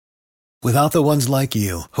Without the ones like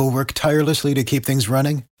you, who work tirelessly to keep things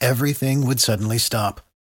running, everything would suddenly stop.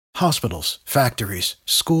 Hospitals, factories,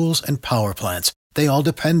 schools, and power plants, they all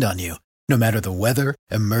depend on you. No matter the weather,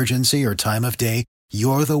 emergency, or time of day,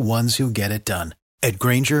 you're the ones who get it done. At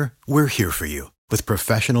Grainger, we're here for you with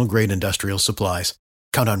professional-grade industrial supplies.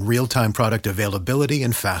 Count on real-time product availability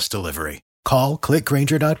and fast delivery. Call, click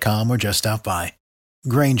Grainger.com, or just stop by.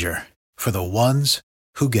 Grainger, for the ones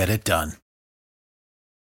who get it done.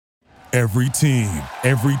 Every team,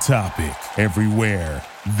 every topic, everywhere.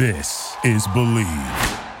 This is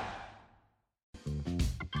Believe.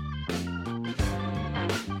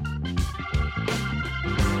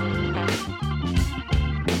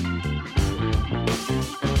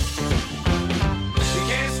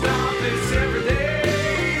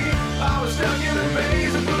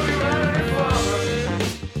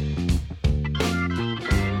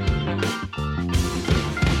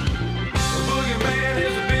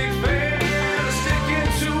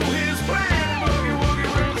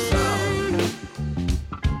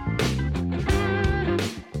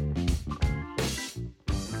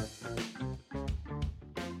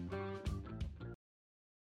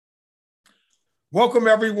 Welcome,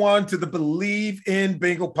 everyone, to the Believe in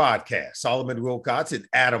Bengal podcast. Solomon Wilcots and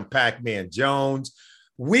Adam Pac-Man Jones.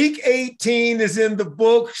 Week 18 is in the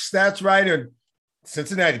books. That's right. And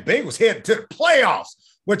Cincinnati Bengals heading to the playoffs.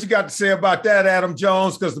 What you got to say about that, Adam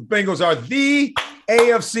Jones? Because the Bengals are the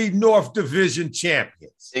AFC North Division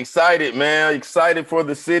champions. Excited, man. Excited for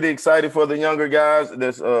the city. Excited for the younger guys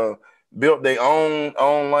that's built their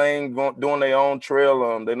own lane, doing their own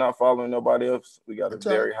trail. They're not following nobody else. We got a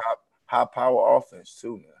very high power offense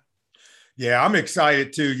too, man. Yeah, I'm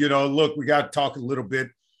excited too. You know, look, we got to talk a little bit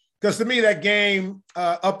because to me that game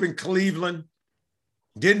up in Cleveland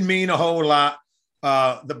didn't mean a whole lot.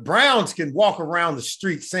 The Browns can walk around the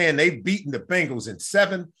street saying they've beaten the Bengals in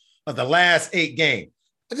 7 of the last 8 games.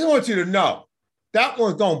 I just want you to know that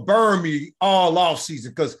one's going to burn me all offseason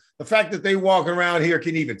because the fact that they walking around here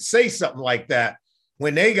can even say something like that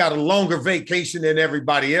when they got a longer vacation than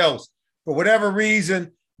everybody else. For whatever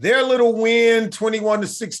reason, their little win,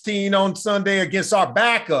 21-16 on Sunday against our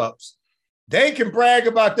backups, they can brag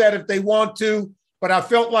about that if they want to. But I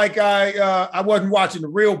felt like I wasn't watching the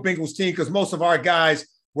real Bengals team because most of our guys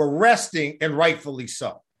were resting, and rightfully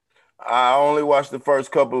so. I only watched the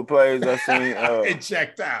first couple of plays. I seen it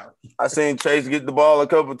checked out. I seen Chase get the ball a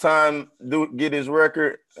couple of times, get his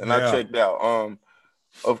record, and I checked out.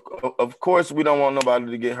 Of course, we don't want nobody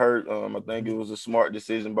to get hurt. I think it was a smart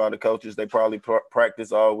decision by the coaches. They probably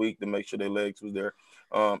practiced all week to make sure their legs was there.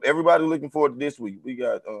 Everybody looking forward to this week. We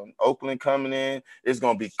got Oakland coming in. It's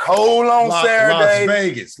going to be cold on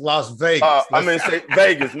Saturday. Las Vegas. Say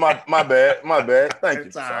Vegas. My bad.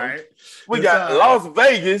 Thank you. All right. We got Las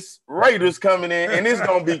Vegas Raiders coming in, and it's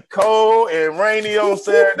going to be cold and rainy on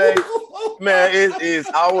Saturday. Man, it is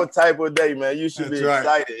our type of day, man. You should be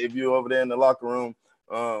excited if you're over there in the locker room.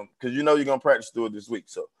 Because you know you're going to practice through it this week.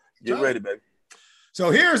 So get ready, baby. So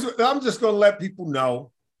I'm just going to let people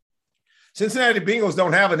know, Cincinnati Bengals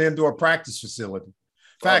don't have an indoor practice facility. In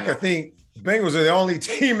fact, I think Bengals are the only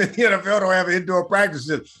team in the NFL don't have an indoor practice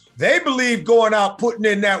facility. They believe going out, putting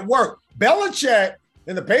in that work. Belichick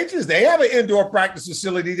and the Patriots, they have an indoor practice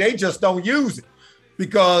facility. They just don't use it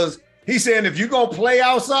because he's saying if you're going to play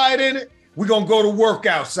outside in it, we're going to go to work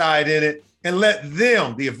outside in it. And let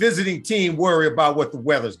them, the visiting team, worry about what the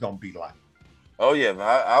weather's going to be like. Oh, yeah,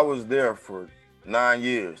 man. I was there for 9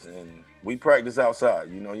 years, and we practice outside.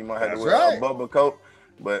 You know, you might have to wear a bubble coat,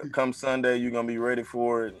 but come Sunday, you're going to be ready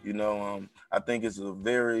for it. You know, I think it's a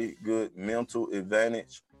very good mental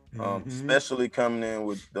advantage, especially coming in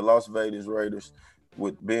with the Las Vegas Raiders,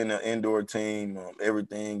 with being an indoor team.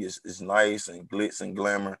 Everything is nice and glitz and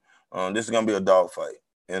glamour. This is going to be a dogfight.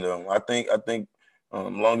 And I think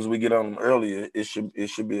as long as we get on them earlier, it should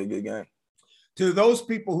be a good game. To those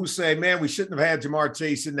people who say, man, we shouldn't have had Jamar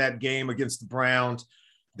Chase in that game against the Browns,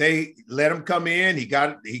 they let him come in.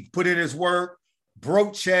 He put in his work,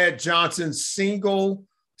 broke Chad Johnson's single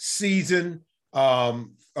season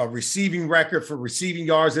receiving record for receiving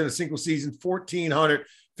yards in a single season,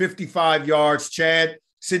 1,455 yards. Chad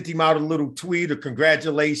sent him out a little tweet of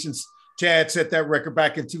congratulations. Chad set that record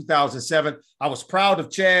back in 2007. I was proud of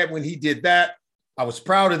Chad when he did that. I was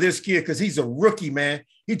proud of this kid because he's a rookie, man.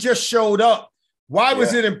 He just showed up. Why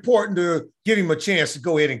was it important to give him a chance to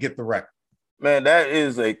go ahead and get the record? Man, that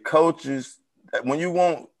is a coach's – when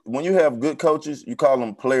you have good coaches, you call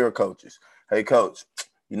them player coaches. Hey, coach,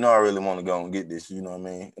 you know I really want to go and get this, you know what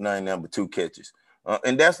I mean? And I ain't number 2 catches.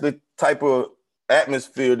 And that's the type of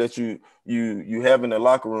atmosphere that you have in the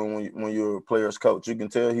locker room when you're a player's coach. You can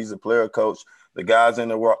tell he's a player coach. The guys in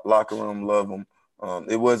the locker room love him.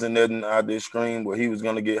 It wasn't nothing out there scream where he was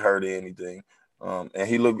gonna get hurt or anything. And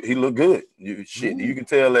he looked good. You can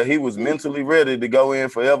tell that he was mentally ready to go in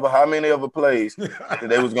forever. How many other plays that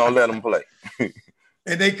they was gonna let him play?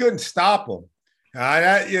 And they couldn't stop him.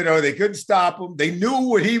 They couldn't stop him. They knew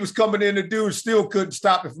what he was coming in to do and still couldn't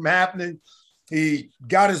stop it from happening. He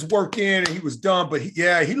got his work in and he was done. But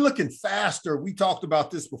he looking faster. We talked about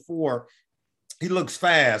this before. He looks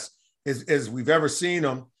fast as we've ever seen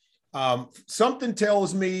him. Something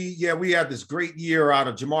tells me, we had this great year out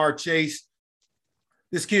of Ja'Marr Chase.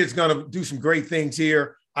 This kid's going to do some great things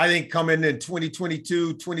here. I think coming in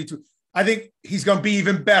 2022, I think he's going to be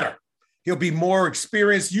even better. He'll be more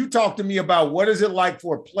experienced. You talk to me about what is it like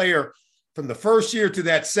for a player from the first year to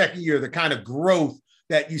that second year, the kind of growth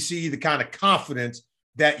that you see, the kind of confidence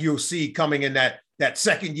that you'll see coming in that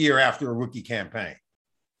second year after a rookie campaign.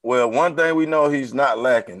 Well, one thing we know he's not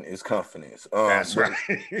lacking is confidence. That's right.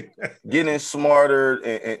 Getting smarter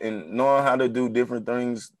and knowing how to do different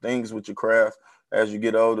things with your craft as you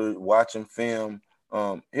get older, watching film.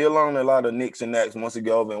 He'll learn a lot of nicks and knacks once he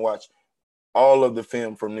go over and watch all of the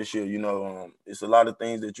film from this year. It's a lot of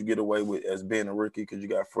things that you get away with as being a rookie because you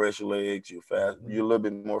got fresh legs, you're fast, you're a little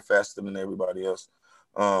bit more faster than everybody else.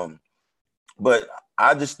 But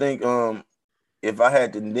I just think if I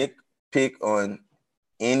had to nitpick on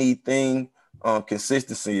anything,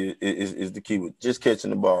 consistency is the key with just catching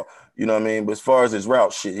the ball. You know what I mean? But as far as his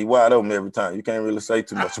route, he wide open every time. You can't really say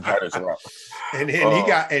too much about his route.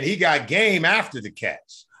 And he got game after the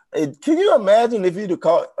catch. Can you imagine if he'd have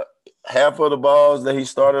caught half of the balls that he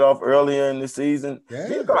started off earlier in the season? Yeah. If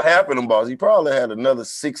he'd caught half of them balls, he probably had another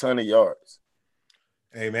 600 yards.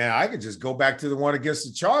 Hey, man, I could just go back to the one against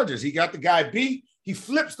the Chargers. He got the guy beat. He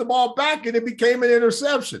flips the ball back, and it became an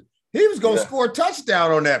interception. He was going to score a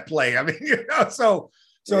touchdown on that play. I mean, so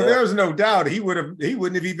there's no doubt he wouldn't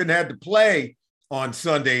have even had to play on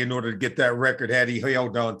Sunday in order to get that record had he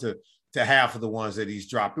held on to half of the ones that he's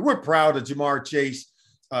dropped. We're proud of Ja'Marr Chase.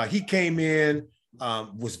 He came in,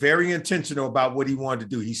 was very intentional about what he wanted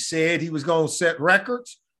to do. He said he was going to set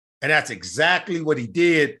records, and that's exactly what he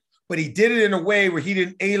did. But he did it in a way where he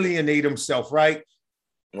didn't alienate himself, right?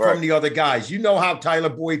 From the other guys. You know how Tyler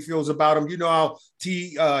Boyd feels about him. You know how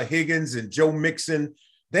T. Higgins and Joe Mixon,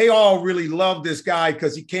 they all really love this guy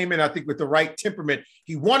because he came in, I think, with the right temperament.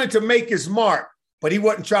 He wanted to make his mark, but he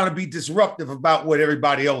wasn't trying to be disruptive about what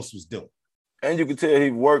everybody else was doing. And you can tell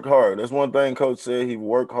he worked hard. That's one thing Coach said. He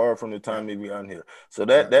worked hard from the time he began here. So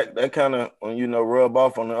that kind of, rub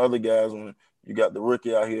off on the other guys when you got the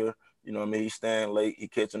rookie out here. You know what I mean? He's staying late. He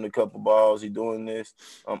catching a couple balls. He doing this.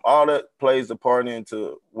 All that plays a part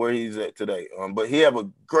into where he's at today. But he have a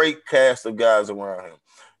great cast of guys around him.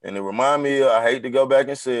 And it remind me, I hate to go back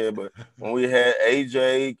and say it, but when we had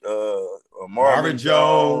AJ, Marvin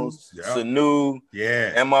Jones, Sanu,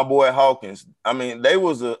 and my boy Hawkins, I mean, they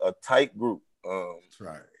was a tight group. That's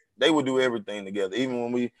right. They would do everything together. Even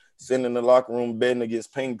when we sit in the locker room betting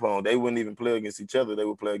against ping pong, they wouldn't even play against each other. They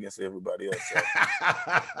would play against everybody else. So.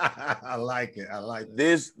 I like it.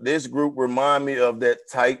 This group remind me of that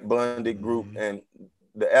tight bonded group, and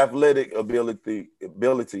the athletic ability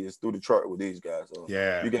is through the chart with these guys. So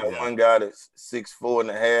you got one guy that's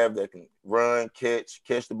 6'4.5" that can run,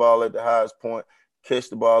 catch the ball at the highest point,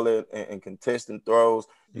 catch the ball and contesting throws.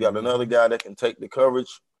 You got another guy that can take the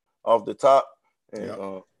coverage off the top,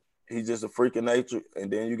 and he's just a freak of nature. And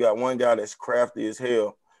then you got one guy that's crafty as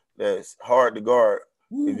hell, that's hard to guard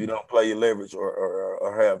if you don't play your leverage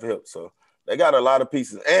or have help. So they got a lot of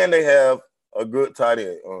pieces, and they have a good tight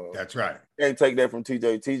end. That's right. Can't take that from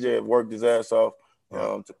TJ. TJ have worked his ass off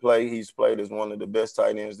to play. He's played as one of the best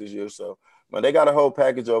tight ends this year. So, man, they got a whole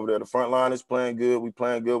package over there. The front line is playing good. We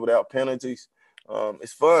playing good without penalties.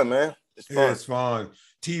 It's fun, man. It's fun. Yeah, it's fun.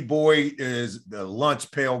 T-Boy is the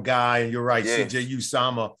lunch pail guy, and you're right. Yes. CJ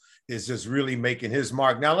Usama is just really making his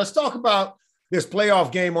mark. Now, let's talk about this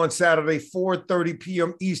playoff game on Saturday, 4:30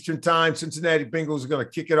 p.m. Eastern time. Cincinnati Bengals are going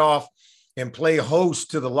to kick it off and play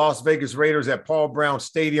host to the Las Vegas Raiders at Paul Brown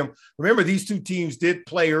Stadium. Remember, these two teams did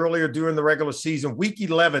play earlier during the regular season. Week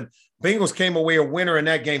 11, Bengals came away a winner in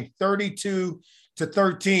that game, 32-13.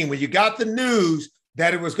 When you got the news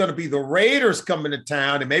that it was going to be the Raiders coming to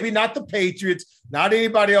town, and maybe not the Patriots, not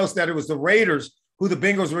anybody else, that it was the Raiders who the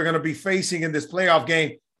Bengals were going to be facing in this playoff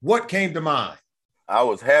game, what came to mind? I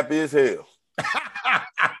was happy as hell.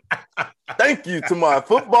 Thank you to my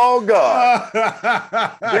football God.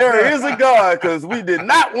 There is a God, because we did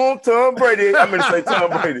not want Tom Brady. I'm going to say Tom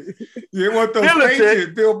Brady. You want those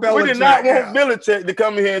Patriots, Bill Belichick. We did not want Belichick to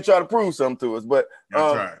come in here and try to prove something to us. But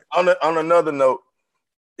on another note,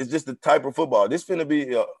 it's just the type of football. This finna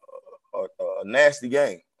be a a nasty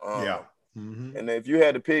game. Yeah. And if you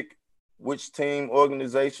had to pick which team,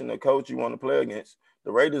 organization, or coach you want to play against,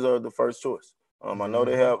 the Raiders are the first choice. I know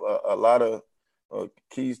they have a lot of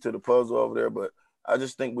keys to the puzzle over there, but I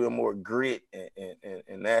just think we're a more grit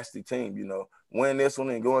and nasty team. You know, win this one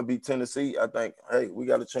and go and beat Tennessee, I think, hey, we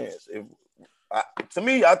got a chance. To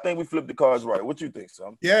me, I think we flipped the cards right. What you think,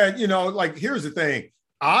 Sam? Yeah, you know, like, here's the thing.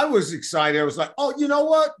 I was excited. I was like, oh, you know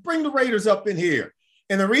what? Bring the Raiders up in here.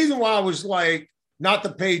 And the reason why I was like, not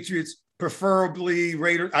the Patriots, preferably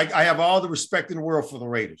Raiders. I have all the respect in the world for the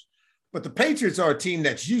Raiders. But the Patriots are a team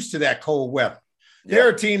that's used to that cold weather. Yeah. They're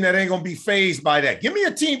a team that ain't going to be fazed by that. Give me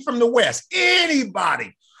a team from the West,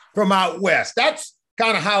 anybody from out West. That's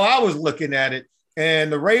kind of how I was looking at it.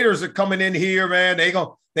 And the Raiders are coming in here, man. They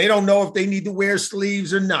don't know if they need to wear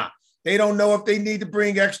sleeves or not. They don't know if they need to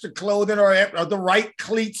bring extra clothing or the right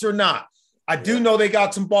cleats or not. I do know they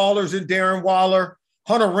got some ballers in Darren Waller.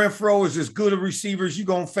 Hunter Renfrow is as good a receiver as you're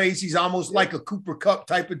going to face. He's almost like a Cooper Kupp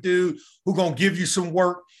type of dude who's going to give you some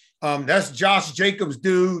work. That's Josh Jacobs,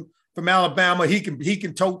 dude, from Alabama. He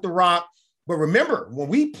can tote the rock. But remember, when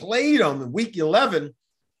we played them in week 11,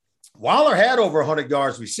 Waller had over 100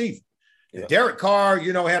 yards receiving. Yeah. Derek Carr,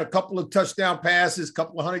 you know, had a couple of touchdown passes, a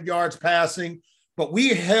couple of 100 yards passing. But we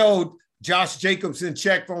held Josh Jacobs in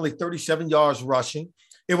check for only 37 yards rushing.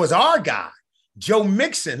 It was our guy, Joe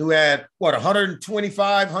Mixon, who had,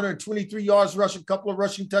 125, 123 yards rushing, a couple of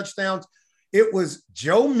rushing touchdowns. It was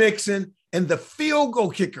Joe Mixon and the field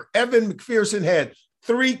goal kicker, Evan McPherson, had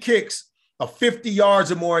 3 kicks of 50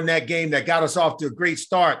 yards or more in that game that got us off to a great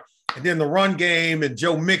start. And then the run game and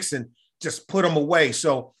Joe Mixon just put them away.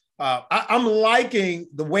 So I'm liking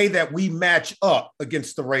the way that we match up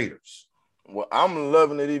against the Raiders. Well, I'm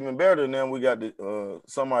loving it even better now we got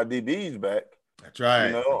some of our DBs back. That's right.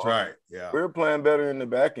 You know, that's right. Yeah, we're playing better in the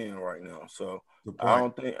back end right now. So I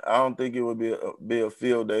don't think it would be a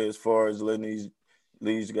field day as far as letting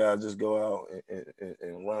these guys just go out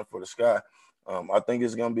and run for the sky. I think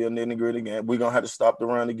it's going to be a nitty-gritty game. We're going to have to stop the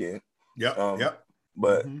run again. Yep.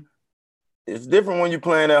 But it's different when you're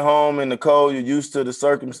playing at home in the cold. You're used to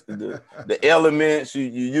the elements. You're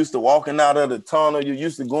used to walking out of the tunnel. You're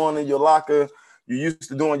used to going in your locker. You're used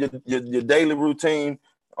to doing your daily routine.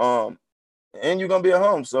 And you're going to be at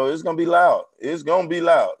home, so it's going to be loud. It's going to be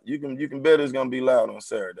loud. You can bet it's going to be loud on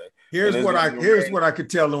Saturday. Here's what I could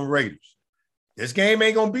tell them Raiders. This game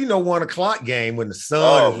ain't going to be no 1 o'clock game when the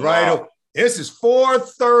sun is right up. This is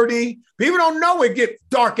 4:30. People don't know it get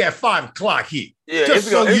dark at 5 o'clock here. Yeah, it's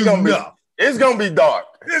going to be dark. It's going to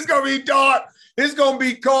be dark. It's going to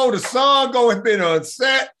be cold. The sun going to be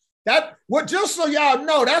unset. Just so y'all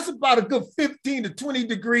know, that's about a good 15 to 20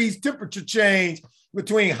 degrees temperature change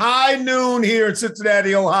between high noon here in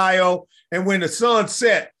Cincinnati, Ohio, and when the sun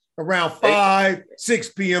set around 6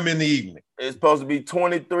 p.m. in the evening. It's supposed to be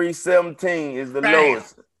 23:17 is the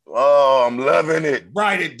lowest. Oh, I'm loving it.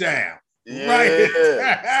 Write it down. Yeah, write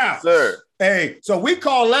it down. Sir. Hey, so we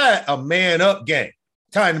call that a man-up game.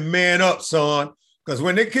 Time to man up, son, because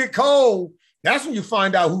when it get cold, that's when you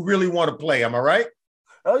find out who really want to play. Am I right?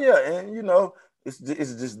 Oh, yeah, and, you know, it's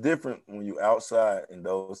just different when you outside in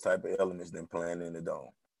those type of elements than playing in the dome.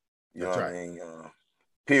 You know what I mean?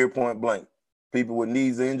 Period, point blank. People with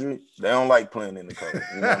knees injury, they don't like playing in the cold.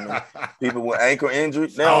 You know what I mean? People with ankle injury,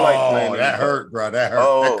 they don't like playing in the cold. That hurt, bro. That hurt.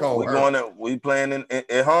 Oh, we playing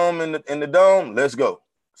at home in the dome. Let's go.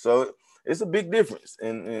 So it's a big difference,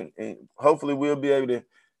 and hopefully we'll be able to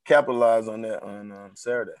capitalize on that on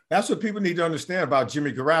Saturday. That's what people need to understand about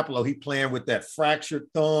Jimmy Garoppolo. He playing with that fractured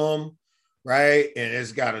thumb, right? And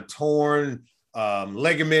it's got a torn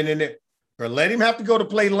ligament in it. Or let him have to go to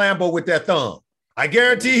play Lambeau with that thumb. I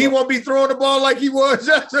guarantee he won't be throwing the ball like he was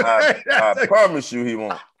yesterday. I promise you he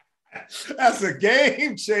won't. That's a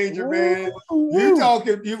game changer, man. You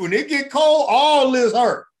talking when it get cold, all this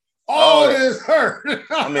hurt. All this hurt.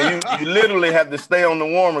 I mean, you literally have to stay on the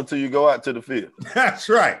warmer until you go out to the field. That's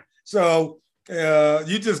right. So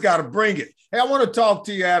you just got to bring it. Hey, I want to talk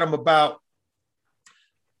to you, Adam, about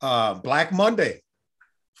Black Monday.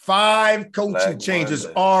 5 coaching changes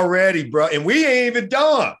already, bro. And we ain't even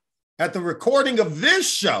done. At the recording of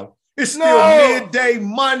this show, it's still midday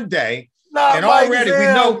Monday. And already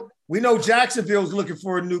we know Jacksonville's looking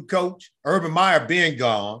for a new coach. Urban Meyer being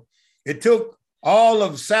gone. It took all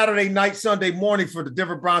of Saturday night, Sunday morning for the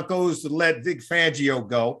Denver Broncos to let Vic Fangio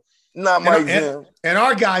go. Mike Zimmer. And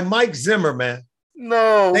our guy, Mike Zimmer, man.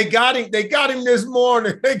 No. They got him this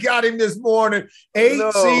morning.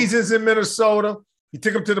 8 seasons in Minnesota. He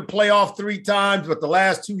took them to the playoff 3 times, but the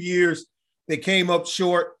last 2 years they came up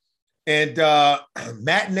short. And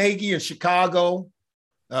Matt Nagy in Chicago,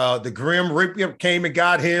 the Grim Reaper came and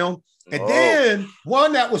got him. And then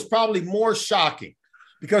one that was probably more shocking,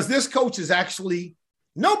 because this coach is actually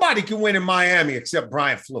nobody can win in Miami except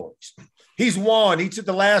Brian Flores. He's won each of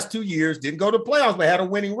the last 2 years, didn't go to playoffs, but had a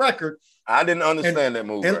winning record. I didn't understand that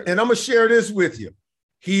move. And I'm going to share this with you.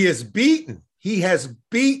 He has beaten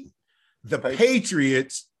the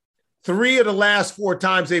Patriots 3 of the last 4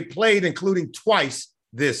 times they played, including twice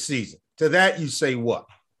this season. To that, you say what?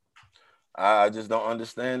 I just don't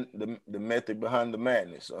understand the method behind the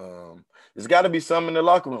madness. There's got to be some in the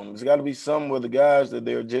locker room. There's got to be some where the guys that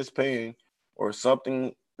they're just paying or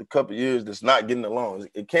something a couple of years that's not getting along.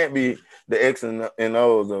 It can't be the X and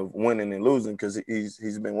O's of winning and losing, because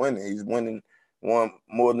he's been winning. He's won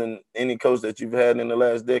more than any coach that you've had in the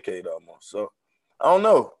last decade almost. So I don't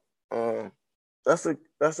know. That's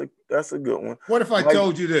a good one. What if I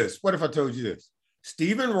told you this?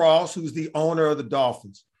 Stephen Ross, who's the owner of the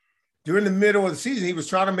Dolphins, during the middle of the season, he was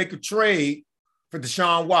trying to make a trade for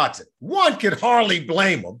Deshaun Watson. One could hardly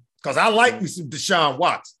blame him, because I like me some Deshaun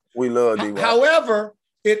Watson. We love D. However,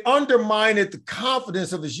 it undermined the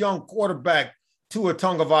confidence of his young quarterback, Tua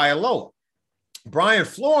Tagovailoa. Brian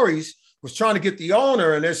Flores was trying to get the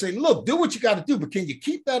owner, and they say, look, do what you got to do, but can you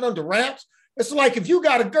keep that under wraps? It's like if you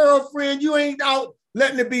got a girlfriend, you ain't out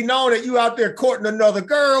letting it be known that you out there courting another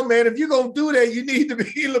girl, man. If you're going to do that, you need to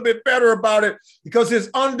be a little bit better about it, because it's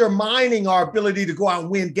undermining our ability to go out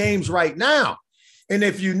and win games right now. And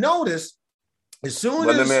if you notice, as soon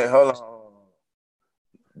as... hold on.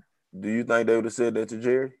 Do you think they would have said that to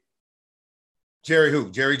Jerry? Jerry who?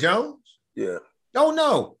 Jerry Jones? Yeah. Oh,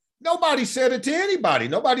 no. Nobody said it to anybody.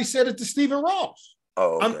 Nobody said it to Stephen Ross.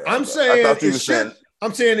 Oh, okay. I'm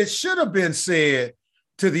saying it should have been said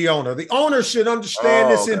to the owner. The owner should understand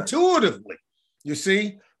this intuitively, you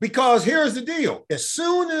see, because here's the deal. As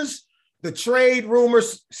soon as the trade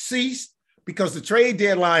rumors ceased, because the trade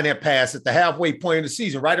deadline had passed at the halfway point of the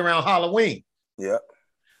season, right around Halloween. Yeah.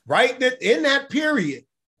 Right in that period,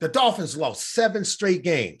 the Dolphins lost 7 straight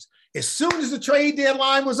games. As soon as the trade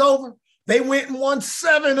deadline was over, they went and won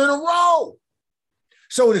 7 in a row.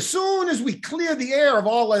 So as soon as we cleared the air of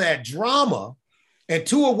all of that drama, and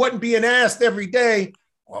Tua wasn't being asked every day,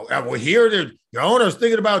 well, here your owner's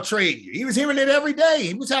thinking about trading you. He was hearing it every day.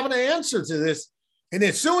 He was having an answer to this. And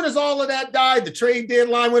as soon as all of that died, the trade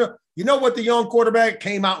deadline went up. You know what? The young quarterback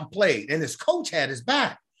came out and played, and his coach had his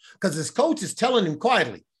back, because his coach is telling him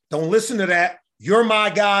quietly, don't listen to that. You're my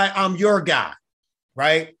guy. I'm your guy.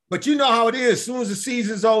 Right. But you know how it is. As soon as the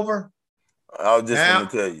season's over. I was just going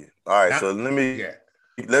to tell you. All right. So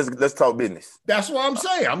let's talk business. That's what I'm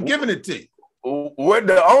saying. I'm giving it to you. What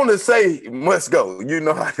the owner say must go. You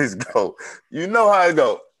know how this go. You know how it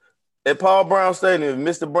go. At Paul Brown Stadium,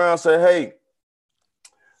 if Mr. Brown said, hey,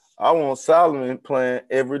 I want Solomon playing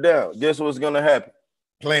every down, guess what's going to happen?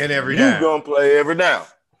 Playing every down. You're going to play every down.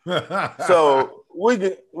 So we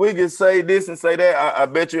can say this and say that. I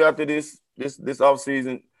bet you after this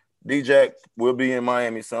offseason, D-Jack will be in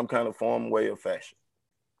Miami some kind of form, way, or fashion.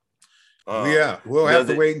 We'll have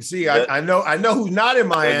to wait and see. I know who's not in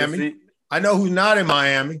Miami. I know who's not in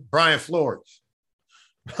Miami. Brian Flores.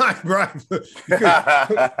 Brian.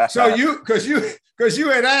 So because you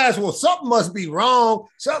had asked, well, something must be wrong.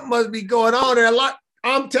 Something must be going on there.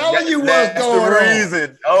 I'm telling you what's going on. That's the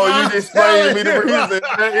reason. Oh, you just explained me the reason.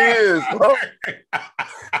 That is. Oh.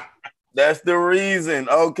 That's the reason.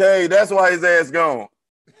 Okay, that's why his ass gone.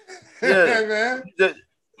 Yeah, man.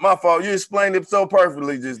 My fault. You explained it so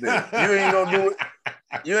perfectly just then. You ain't gonna do it.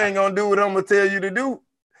 You ain't gonna do what I'm gonna tell you to do.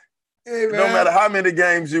 Hey, no matter how many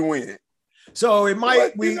games you win. So it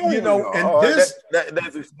might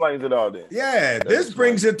that explains it all then. Yeah, this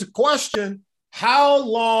brings into question, how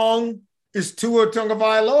long is Tua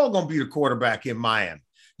Tagovailoa going to be the quarterback in Miami?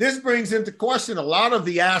 This brings into question a lot of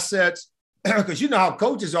the assets, because you know how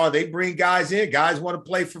coaches are. They bring guys in. Guys want to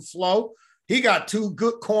play for flow. He got 2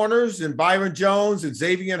 good corners in Byron Jones and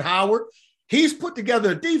Xavier Howard. He's put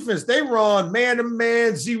together a defense. They run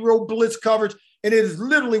man-to-man, zero blitz coverage, and it is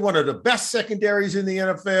literally one of the best secondaries in the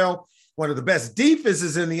NFL, one of the best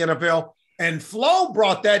defenses in the NFL. And Flo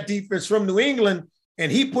brought that defense from New England,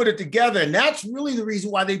 and he put it together. And that's really the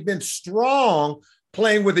reason why they've been strong,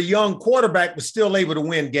 playing with a young quarterback, but still able to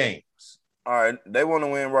win games. All right, they want to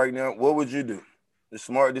win right now. What would you do? The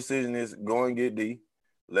smart decision is go and get D.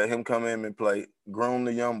 Let him come in and play. Groom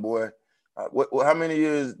the young boy. How many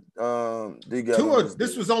years D got? Tua,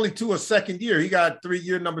 this was only Tua's second year. He got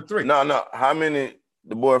 3-year number 3. No. How many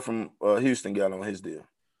the boy from Houston got on his deal?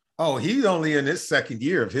 Oh, he's only in his second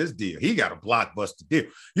year of his deal. He got a blockbuster deal.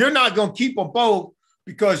 You're not going to keep them both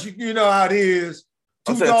because you know how it is.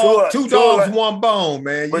 Two dogs, one bone,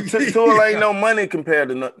 man. But Tua ain't no money compared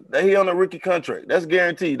to that. He on a rookie contract. That's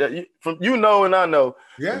guaranteed. That and I know.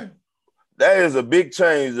 Yeah, that is a big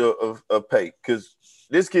change of pay because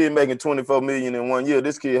this kid making $24 million in 1 year.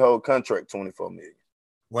 This kid hold contract $24 million.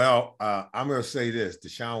 Well, I'm going to say this: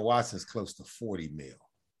 Deshaun Watson's close to $40 million.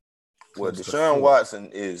 Well, Deshaun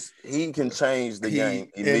Watson he can change the game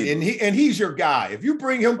immediately. And he's your guy. If you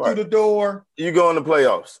bring him through the door, you go in the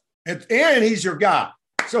playoffs. And he's your guy.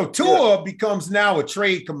 So Tua becomes now a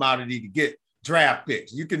trade commodity to get draft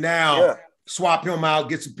picks. You can now swap him out,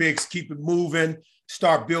 get some picks, keep it moving,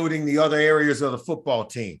 start building the other areas of the football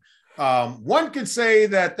team. One could say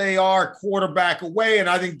that they are quarterback away, and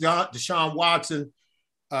I think Deshaun Watson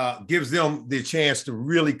gives them the chance to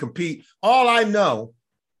really compete. All I know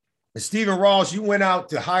is, Stephen Ross, you went out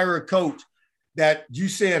to hire a coach that you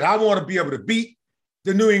said, I want to be able to beat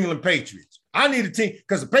the New England Patriots. I need a team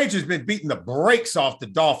because the Patriots been beating the brakes off the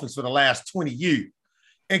Dolphins for the last 20 years.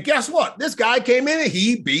 And guess what? This guy came in and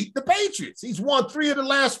he beat the Patriots. He's won 3 of the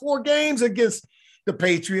last 4 games against the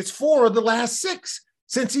Patriots, 4 of the last 6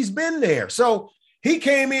 since he's been there. So he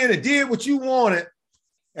came in and did what you wanted.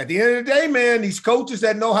 At the end of the day, man, these coaches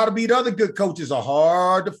that know how to beat other good coaches are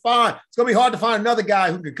hard to find. It's going to be hard to find another guy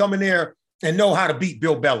who can come in there and know how to beat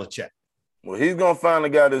Bill Belichick. Well, he's going to find a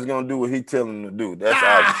guy that's going to do what he tell him to do. That's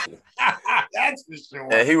obvious. That's for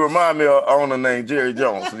sure. And he remind me of an owner named Jerry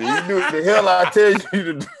Jones. You do the hell I tell you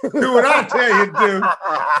to do. Do what I tell you to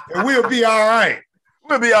do, and we'll be all right.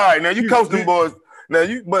 We'll be all right. Now, you coach them boys. Now,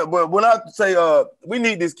 but when I say we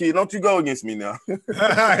need this kid, don't you go against me now. Here's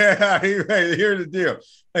the deal.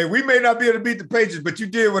 Hey, we may not be able to beat the Patriots, but you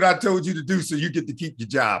did what I told you to do, so you get to keep your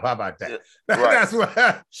job. How about that? Yeah, right. That's what.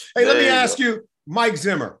 Hey, let me ask you, Mike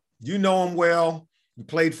Zimmer. You know him well. You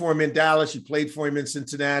played for him in Dallas. You played for him in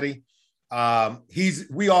Cincinnati.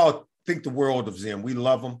 We all think the world of Zim. We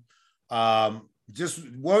love him. Just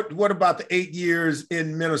what about the 8 years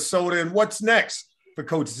in Minnesota, and what's next for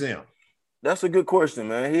Coach Zim? That's a good question,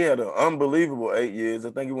 man. He had an unbelievable 8 years. I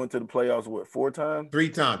think he went to the playoffs, 4 times? 3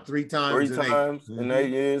 times. 3 times. 3 times in 8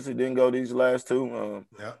 years. He didn't go these last 2.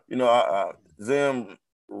 You know, Zim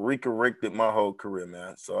recorrected my whole career,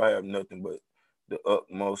 man. So I have nothing but the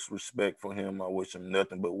utmost respect for him. I wish him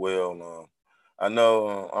nothing but well. I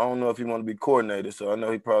know, I don't know if he want to be coordinator, so I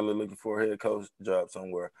know he probably looking for a head coach job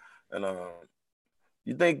somewhere. And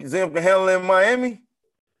you think Zim can handle it in Miami?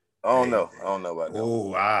 I don't know about that.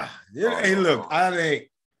 Oh, hey, look, I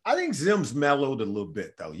think Zim's mellowed a little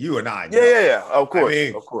bit, though. You and I. Yeah, of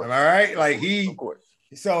course. Of course. All right? Like of course.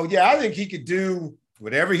 So, yeah, I think he could do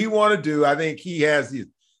whatever he want to do. I think he has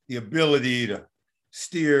the ability to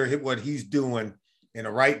steer what he's doing in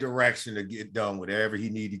the right direction to get done whatever he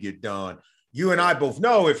need to get done. You and I both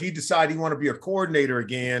know if he decide he want to be a coordinator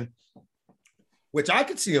again, which I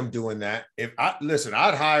could see him doing that.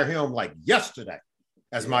 I'd hire him like yesterday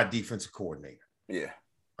as my defensive coordinator. Yeah.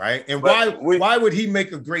 Right. And why would he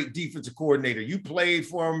make a great defensive coordinator? You played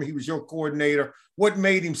for him. He was your coordinator. What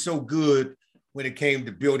made him so good when it came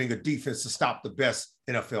to building a defense to stop the best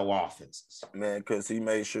NFL offenses? Man, because he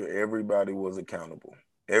made sure everybody was accountable.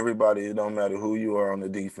 Everybody, it don't matter who you are on the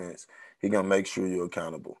defense, he going to make sure you're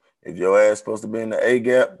accountable. If your ass supposed to be in the A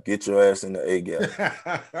gap, get your ass in the A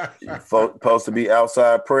gap. You're supposed to be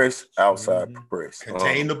outside press.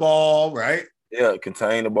 Contain the ball, right? Yeah,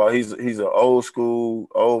 contain the ball. He's an old school,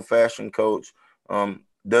 old fashioned coach.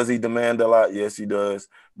 Does he demand a lot? Yes, he does.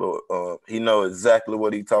 But he knows exactly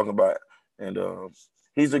what he's talking about, and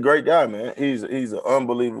he's a great guy, man. He's an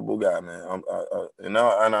unbelievable guy, man. And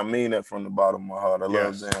I mean that from the bottom of my heart. I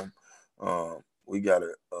love Zim. We got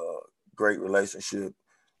a great relationship.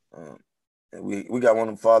 And we got one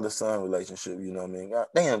of them father-son relationship, you know what I mean? God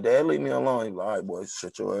damn, Dad, leave me alone. He's like, all right, boy,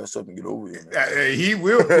 shut your ass up and get over here, man. He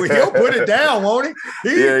will. He'll put it down, won't he?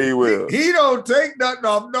 He will. He don't take nothing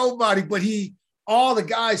off nobody, but all the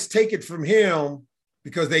guys take it from him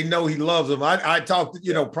because they know he loves them. I talked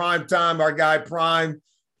to, Primetime, our guy Primetime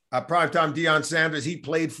Deion Sanders. He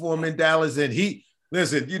played for him in Dallas, and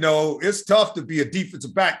listen, it's tough to be a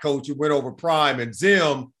defensive back coach who went over Prime, and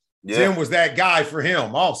Zim was that guy for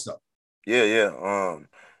him also. Yeah.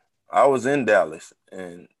 I was in Dallas,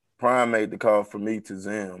 and Prime made the call for me to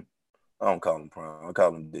Zim. I don't call him Prime. I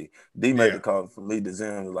call him D. D made the call for me to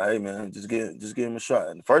Zim. He was like, hey, man, just give him a shot.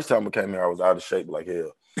 And the first time I came here, I was out of shape like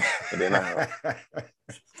hell. And then I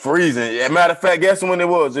freezing. As a matter of fact, guess when it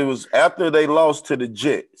was? It was after they lost to the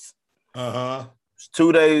Jets. Uh-huh.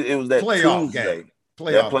 2 days. It was that playoff Tuesday. Game.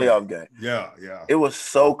 Playoff game. Yeah. It was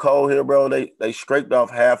so cold here, bro. They scraped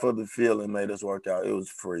off half of the field and made us work out. It was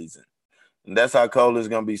freezing. And that's how cold it's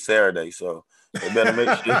gonna be Saturday. So they better make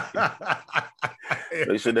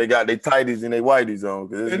sure they got their tighties and their whiteys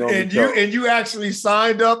on. And you actually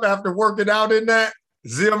signed up after working out in that?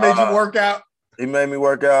 Zim made you work out? He made me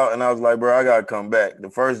work out, and I was like, bro, I gotta come back. The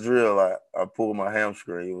first drill, I pulled my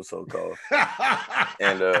hamstring. It was so cold.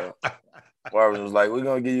 And Marvin was like, we're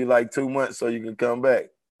gonna give you like 2 months so you can come back.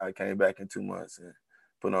 I came back in 2 months and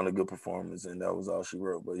put on a good performance, and that was all she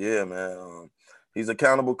wrote. But yeah, man, he's an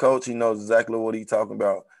accountable coach. He knows exactly what he's talking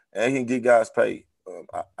about, and he can get guys paid.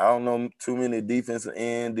 I don't know too many defensive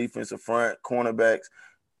end, defensive front, cornerbacks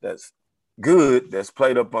that's good, that's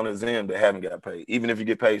played up on his end that haven't got paid, even if you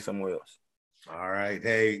get paid somewhere else. All right.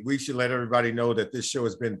 Hey, we should let everybody know that this show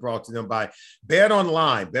has been brought to them by Bet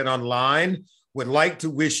Online. Bet Online would like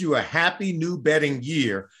to wish you a happy new betting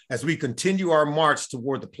year as we continue our march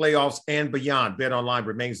toward the playoffs and beyond. Bet Online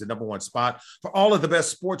remains the number one spot for all of the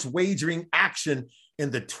best sports wagering action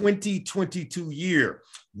in the 2022 year.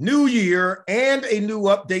 New year and a new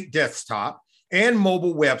update desktop and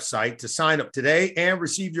mobile website to sign up today and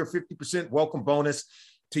receive your 50% welcome bonus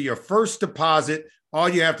to your first deposit. All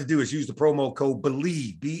you have to do is use the promo code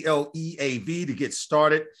BELIEVE, BLEAV, to get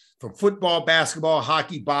started. From football, basketball,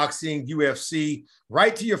 hockey, boxing, UFC,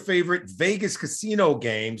 right to your favorite Vegas casino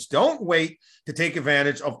games. Don't wait to take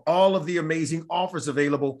advantage of all of the amazing offers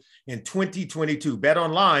available in 2022.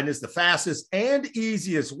 BetOnline is the fastest and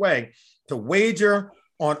easiest way to wager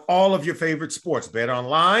on all of your favorite sports.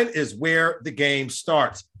 BetOnline is where the game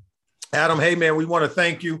starts. Adam, hey, man, we want to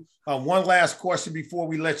thank you. One last question before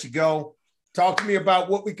we let you go. Talk to me about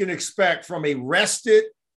what we can expect from a rested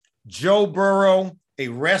Joe Burrow, a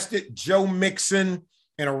rested Joe Mixon,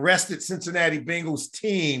 and a rested Cincinnati Bengals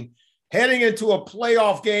team heading into a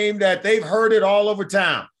playoff game that they've heard it all over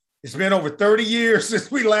town. It's been over 30 years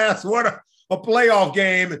since we last won a playoff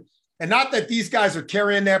game. And not that these guys are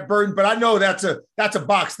carrying that burden, but I know that's a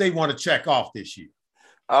box they want to check off this year.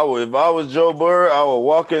 If I was Joe Burrow, I would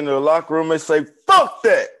walk into the locker room and say, fuck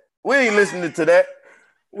that. We ain't listening to that.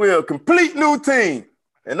 We're a complete new team,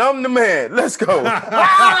 and I'm the man. Let's go.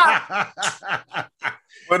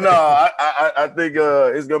 But no, I think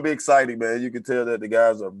it's going to be exciting, man. You can tell that the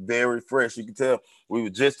guys are very fresh. You can tell we were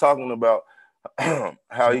just talking about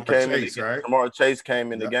how he came in. Right? Jamar Chase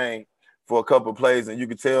came in the game for a couple of plays, and you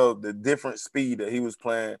could tell the different speed that he was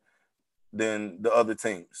playing than the other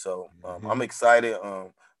team. So I'm excited.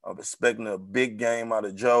 I'm expecting a big game out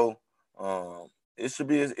of Joe. It should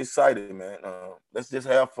be exciting, man. Let's just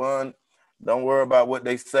have fun. Don't worry about what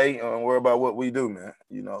they say. Worry about what we do, man.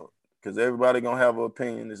 You know, because everybody going to have an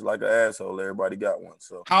opinion. It's like an asshole. Everybody got one.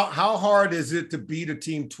 So how hard is it to beat a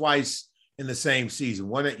team twice in the same season?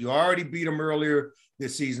 One that you already beat them earlier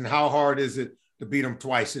this season. How hard is it to beat them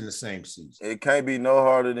twice in the same season? It can't be no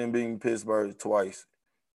harder than beating Pittsburgh twice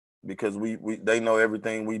because they know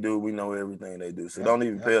everything we do. We know everything they do. So don't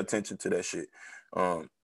even pay attention to that shit.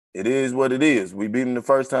 It is what it is. We beat them the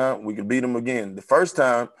first time. We can beat them again. The first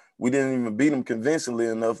time, we didn't even beat them convincingly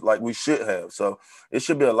enough like we should have. So it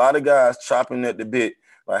should be a lot of guys chopping at the bit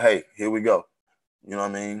like, hey, here we go. You know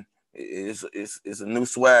what I mean? It's a new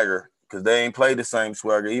swagger because they ain't played the same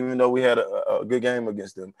swagger, even though we had a good game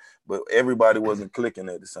against them. But everybody wasn't clicking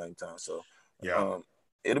at the same time. So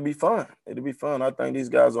it'll be fun. It'll be fun. I think these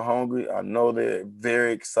guys are hungry. I know they're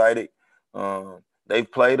very excited. They've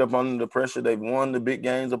played up under the pressure. They've won the big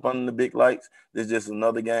games up under the big lights. There's just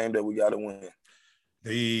another game that we got to win.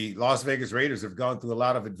 The Las Vegas Raiders have gone through a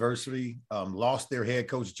lot of adversity, lost their head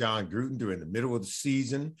coach, John Gruden, during the middle of the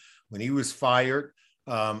season when he was fired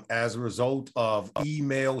as a result of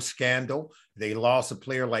email scandal. They lost a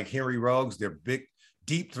player like Henry Ruggs, their big,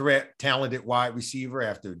 deep threat, talented wide receiver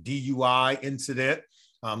after a DUI incident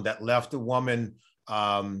that left a woman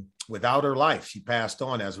without her life. She passed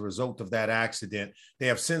on as a result of that accident. They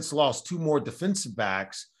have since lost two more defensive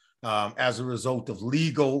backs as a result of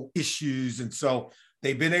legal issues. And so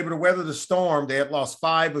they've been able to weather the storm. They had lost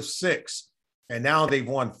 5 of 6, and now they've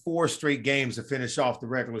won 4 straight games to finish off the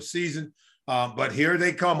regular season. But here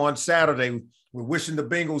they come on Saturday. We're wishing the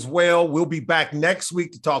Bengals well. We'll be back next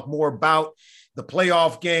week to talk more about the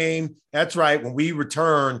playoff game. That's right, when we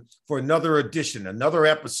return for another edition, another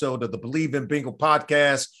episode of the Believe in Bengal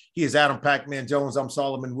podcast. He is Adam Pac-Man Jones. I'm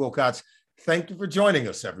Solomon Wilcots. Thank you for joining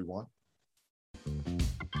us, everyone.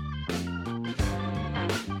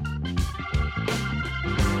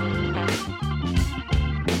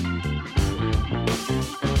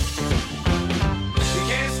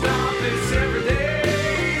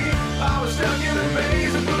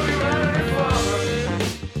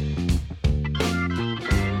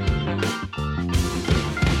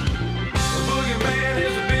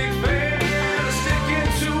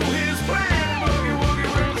 Plan.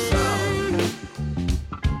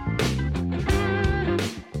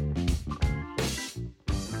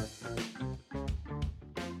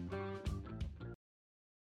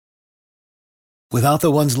 Without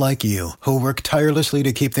the ones like you, who work tirelessly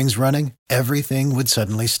to keep things running, everything would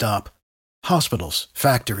suddenly stop. Hospitals,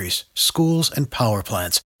 factories, schools, and power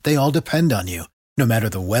plants, they all depend on you. No matter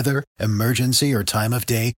the weather, emergency, or time of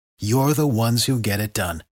day, you're the ones who get it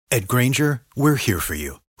done. At Grainger, we're here for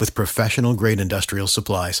you with professional-grade industrial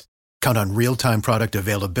supplies. Count on real-time product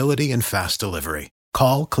availability and fast delivery.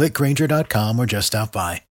 Call, click Grainger.com, or just stop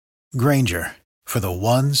by. Grainger, for the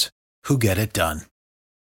ones who get it done.